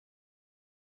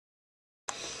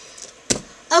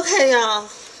Okay, y'all.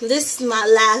 This is my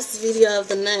last video of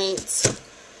the night.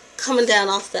 Coming down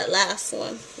off that last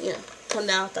one. Yeah, coming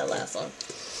down off that last one.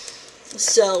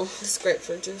 So, this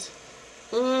grapefruit juice.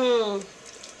 I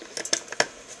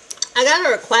got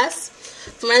a request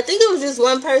from, I think it was just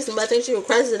one person, but I think she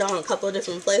requested it on a couple of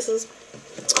different places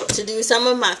to do some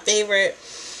of my favorite,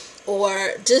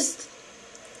 or just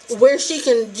where she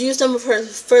can do some of her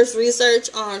first research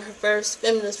on her first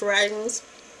feminist writings.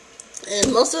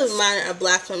 And most of mine are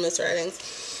black feminist writings.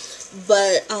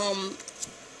 But,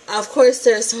 of course,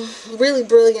 there's some really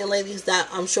brilliant ladies that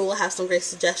I'm sure will have some great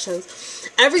suggestions.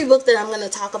 Every book that I'm going to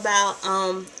talk about,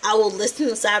 I will list in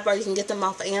the sidebar. You can get them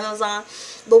off of Amazon.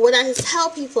 But what I tell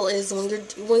people is when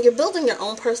you're building your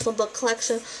own personal book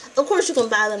collection, of course you can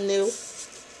buy them new.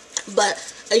 But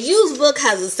a used book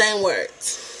has the same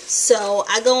words. So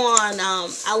I go on,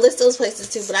 I'll list those places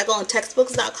too, but I go on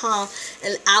textbooks.com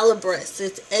and Alibris.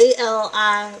 It's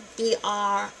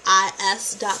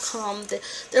ALIBRIS.com.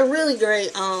 They're really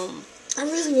great. I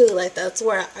really like that. That's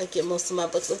where I get most of my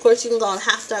books. Of course, you can go on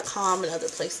half.com and other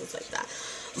places like that.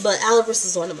 But Alibris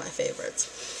is one of my favorites.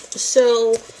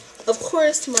 So, of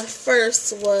course, my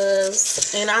first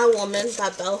was Aint I A Woman by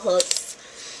Bell Hooks.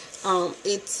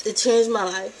 It changed my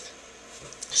life.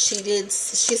 She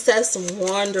says some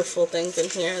wonderful things in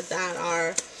here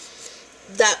that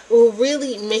will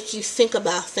really make you think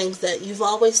about things that you've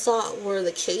always thought were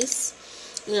the case.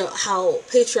 You know, how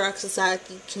patriarchal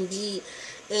society can be,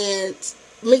 and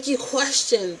make you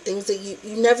question things that you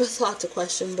never thought to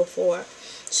question before.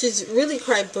 She's really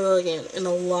quite brilliant in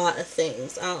a lot of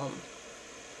things.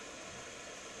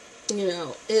 You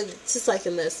know, it's just like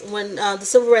in this. When the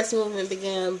civil rights movement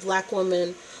began, black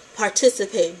women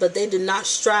participate, but they did not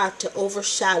strive to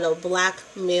overshadow black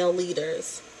male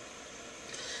leaders.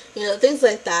 You know, things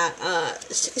like that.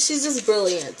 She's just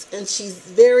brilliant, and she's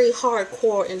very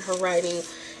hardcore in her writing,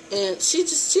 and she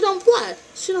don't play.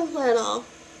 She don't play at all.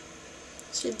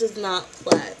 She does not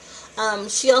play.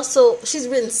 She's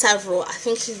written several. I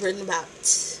think she's written about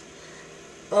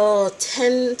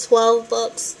 10, 12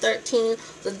 books, 13.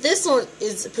 But this one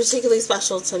is particularly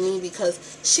special to me because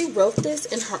she wrote this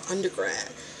in her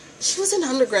undergrad. She was in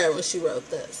undergrad when she wrote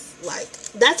this. Like,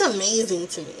 that's amazing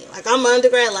to me. Like, I'm an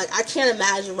undergrad. Like, I can't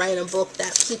imagine writing a book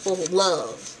that people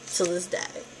love to this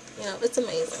day. You know, it's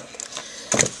amazing.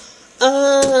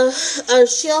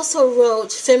 She also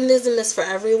wrote Feminism Is for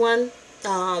Everyone.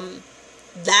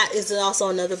 That is also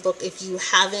another book. If you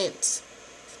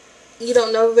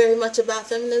don't know very much about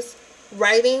feminist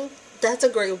writing, that's a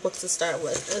great book to start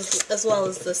with, as well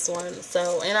as this one.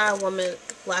 So, Aint I A Woman,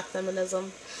 Black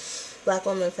Feminism. Black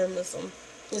woman feminism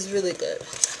is really good.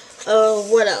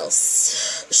 What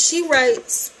else? She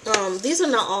writes, these are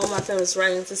not all my feminist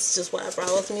writings, this is just what I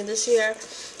brought with me this year.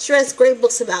 She writes great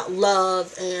books about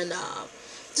love and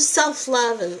just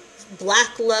self-love and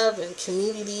black love and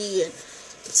community. And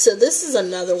so this is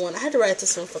another one. I had to write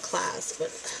this one for class, but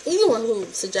anyone who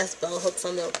suggests Bell Hooks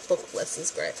on their book list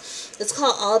is great. It's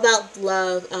called All About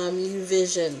Love, New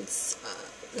Visions.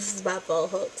 This is by Bell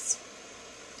Hooks.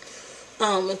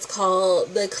 It's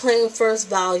called The Acclaimed First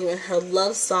Volume in Her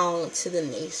Love Song to the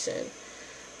Nation.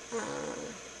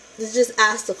 It just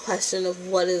asks the question of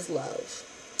what is love.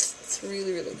 It's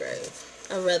really, really great.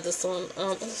 I read this one.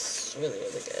 It's really,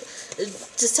 really good. It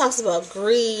just talks about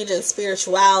greed and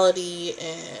spirituality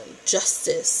and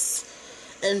justice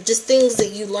and just things that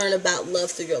you learn about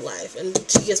love through your life. And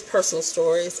she gives personal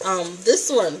stories. This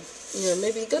one,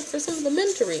 may be good for some of the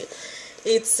men to read.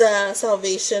 It's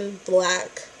Salvation,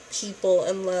 Black People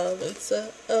and Love. It's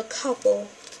a couple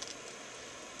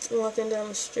walking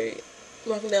down the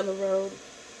road.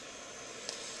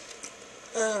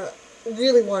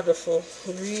 Really wonderful,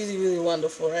 really, really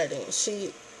wonderful writing.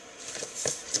 She's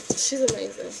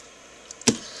amazing.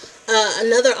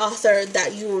 Another author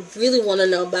that you would really want to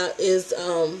know about is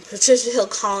Patricia Hill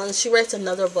Collins. She writes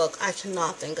another book. I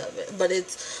cannot think of it, but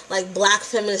it's like Black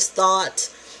Feminist Thought.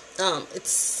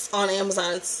 It's on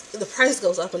Amazon. The price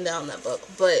goes up and down that book,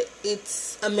 but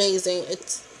it's amazing.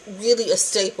 It's really a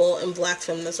staple in black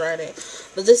feminist writing.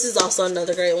 But this is also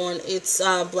another great one. It's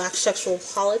Black Sexual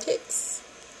Politics.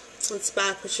 It's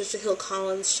by Patricia Hill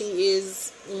Collins. She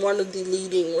is one of the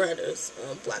leading writers,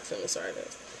 black feminist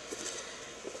writers.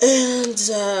 And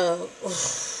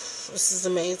this is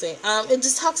amazing. It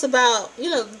just talks about,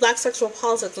 black sexual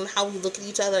politics and how we look at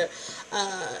each other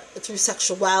through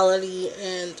sexuality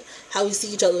and how we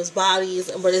see each other's bodies.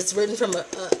 But it's written from a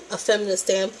feminist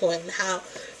standpoint, and how,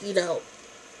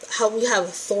 how we have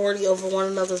authority over one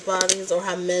another's bodies, or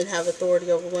how men have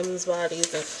authority over women's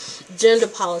bodies, and gender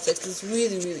politics is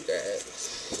really, really good.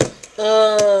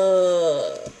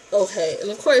 Okay, and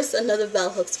of course, another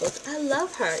Bell Hooks book. I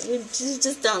love her. You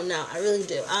just don't know. I really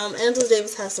do. Angela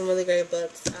Davis has some really great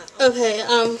books. Okay,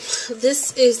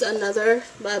 this is another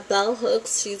by Bell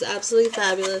Hooks. She's absolutely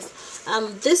fabulous.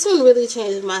 This one really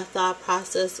changed my thought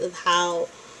process of how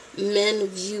men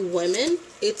view women.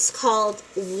 It's called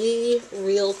We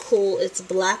Real Cool. It's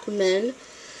Black Men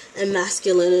and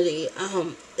Masculinity.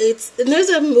 There's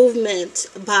a movement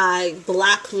by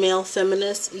black male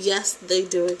feminists. Yes, they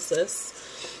do exist.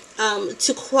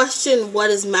 To question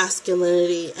what is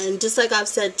masculinity, and just like I've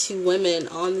said to women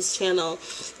on this channel,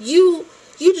 you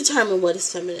determine what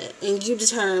is feminine, and you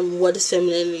determine what is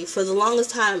femininity. For the longest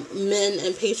time, men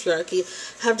and patriarchy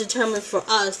have determined for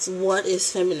us what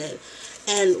is feminine,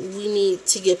 and we need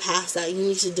to get past that. You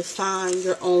need to define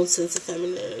your own sense of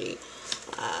femininity.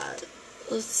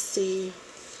 Let's see.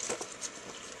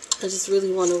 I just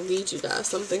really want to read you guys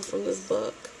something from this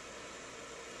book.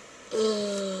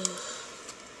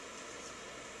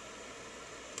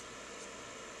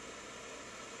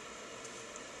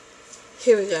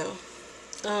 Here we go.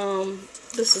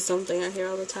 This is something I hear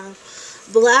all the time.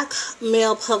 Black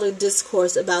male public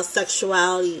discourse about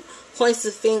sexuality points the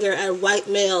finger at white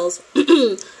males,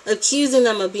 accusing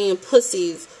them of being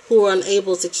pussies who are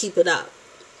unable to keep it up.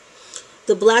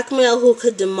 The black male who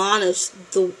could demolish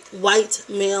the white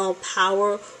male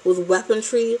power with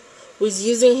weaponry was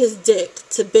using his dick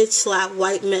to bitch slap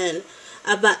white men,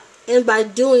 and by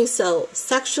doing so,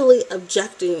 sexually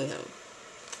objecting them.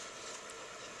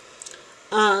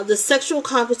 The sexual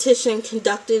competition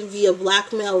conducted via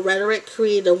black male rhetoric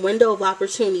created a window of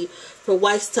opportunity for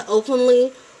whites to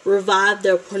openly revive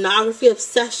their pornography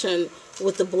obsession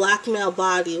with the black male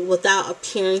body without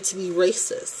appearing to be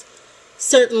racist.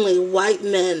 Certainly, white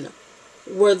men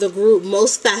were the group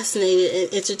most fascinated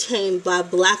and entertained by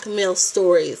black male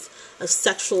stories of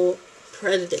sexual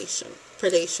predation.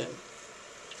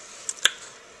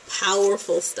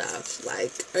 Powerful stuff.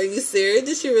 Like, are you serious?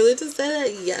 Did she really just say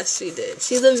that? Yes, she did.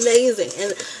 She's amazing,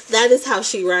 and that is how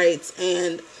she writes,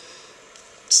 and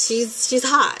she's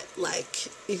hot. Like,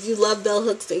 if you love bell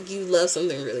hooks, think you love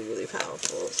something really, really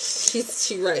powerful.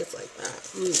 She writes like that.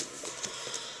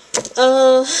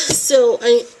 So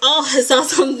I saw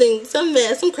something. Some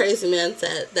crazy man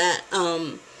said that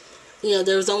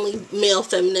there was only male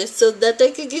feminists so that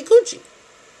they could get Gucci.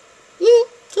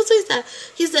 That's what he said.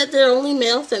 He said there are only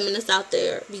male feminists out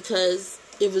there because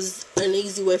it was an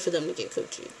easy way for them to get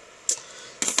Gucci.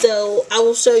 So I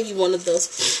will show you one of those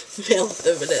male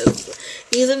feminists.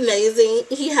 He's amazing.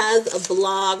 He has a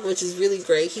blog, which is really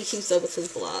great. He keeps up with his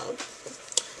blog.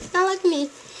 Not like me.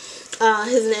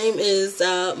 His name is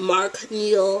Mark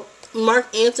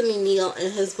Anthony Neal,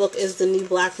 and his book is The New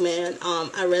Black Man.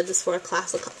 I read this for a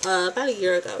class about a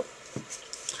year ago.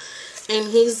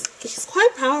 And he's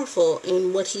quite powerful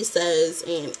in what he says,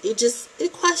 and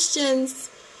it questions.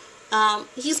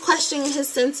 He's questioning his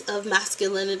sense of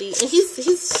masculinity, and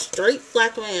he's straight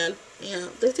black man.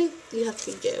 They think you have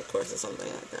to be gay, of course, or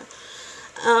something like that.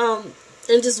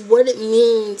 And just what it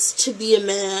means to be a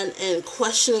man, and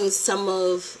questioning some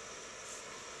of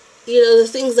the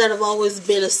things that have always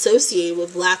been associated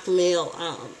with black male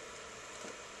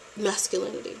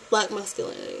masculinity, black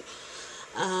masculinity.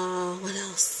 What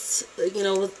else?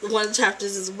 One of the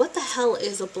chapters is what the hell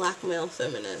is a black male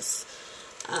feminist?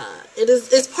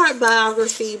 It's part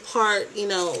biography, part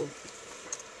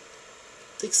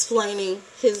explaining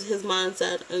his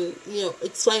mindset, and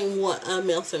explaining what a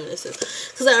male feminist is.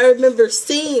 Because I remember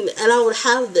seeing, and I would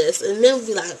have this, and men would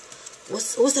be like,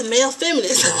 "What's a male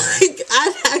feminist?" Like,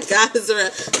 I had guys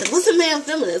around, like, "What's a male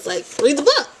feminist?" Like, read the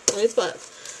book.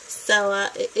 So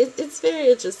it's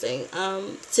very interesting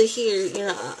to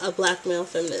hear a black male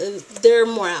feminist. And there are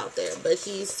more out there, but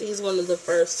he's one of the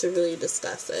first to really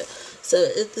discuss it. So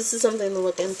this is something to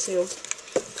look into.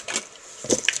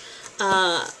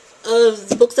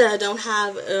 The books that I don't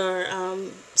have are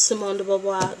Simone de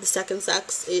Beauvoir, The Second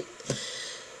Sex.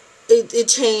 It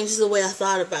changed the way I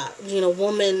thought about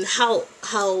women, how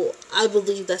I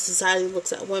believe that society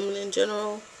looks at women in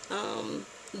general.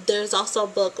 There's also a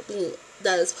book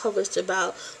that is published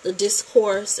about the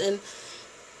discourse and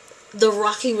the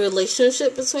rocky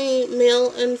relationship between male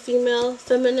and female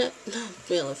feminists,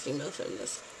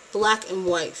 black and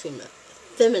white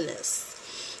feminists.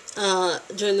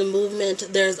 During the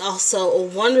movement, there's also a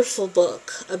wonderful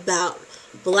book about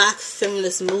black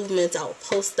feminist movements. I'll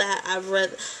post that. I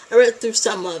read through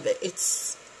some of it.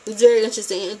 It's very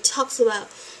interesting. It talks about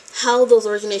how those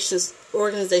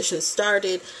organizations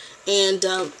started, and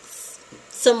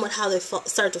somewhat how they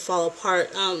start to fall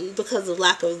apart because of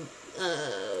lack of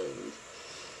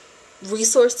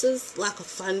resources, lack of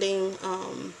funding,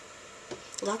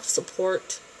 lack of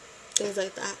support. things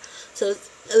like that. So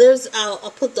there's,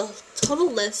 I'll put the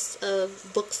total list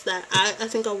of books that I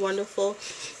think are wonderful.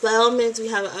 By all means, we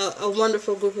have a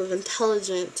wonderful group of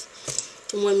intelligent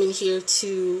women here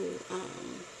to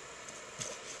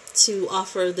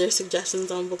offer their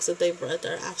suggestions on books that they've read.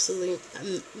 They're absolutely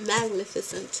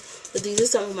magnificent. But these are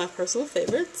some of my personal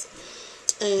favorites.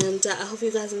 And I hope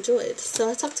you guys enjoyed. So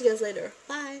I'll talk to you guys later.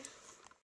 Bye.